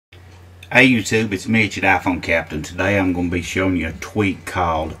Hey YouTube, it's Mitch at iPhone Captain. Today I'm going to be showing you a tweak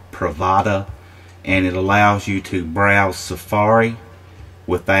called Privata, and it allows you to browse Safari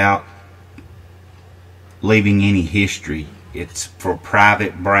without leaving any history. It's for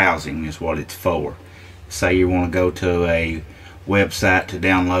private browsing is what it's for. Say you want to go to a website to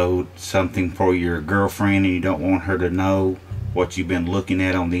download something for your girlfriend and you don't want her to know what you've been looking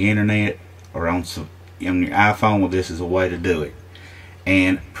at on the internet or on your iPhone. Well, this is a way to do it.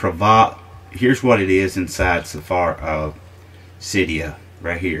 And here's what it is inside Safari Cydia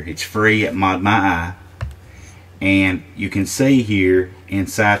right here. It's free at Mod My Eye, and you can see here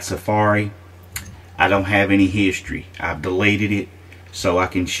inside Safari I don't have any history. I've deleted it so I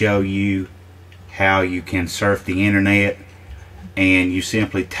can show you how you can surf the internet. And you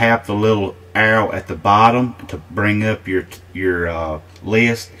simply tap the little arrow at the bottom to bring up your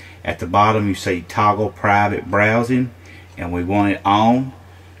list. At the bottom you say toggle private browsing, and we want it on.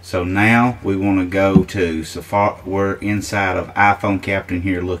 So now we want to go to Safari. We're inside of iPhone Captain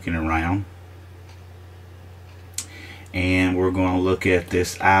here looking around, and we're going to look at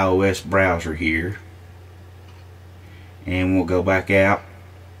this iOS browser here, and we'll go back out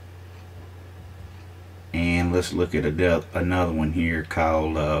and let's look at another one here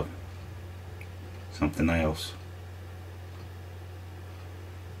called something else.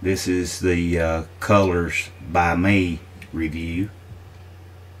 This is the Colors by Me review,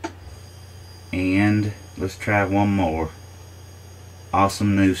 and let's try one more.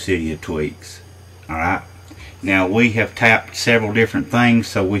 Awesome new Cydia tweaks. Alright, now we have tapped several different things,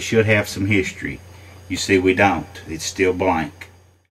 so we should have some history. You see we don't. It's still blank.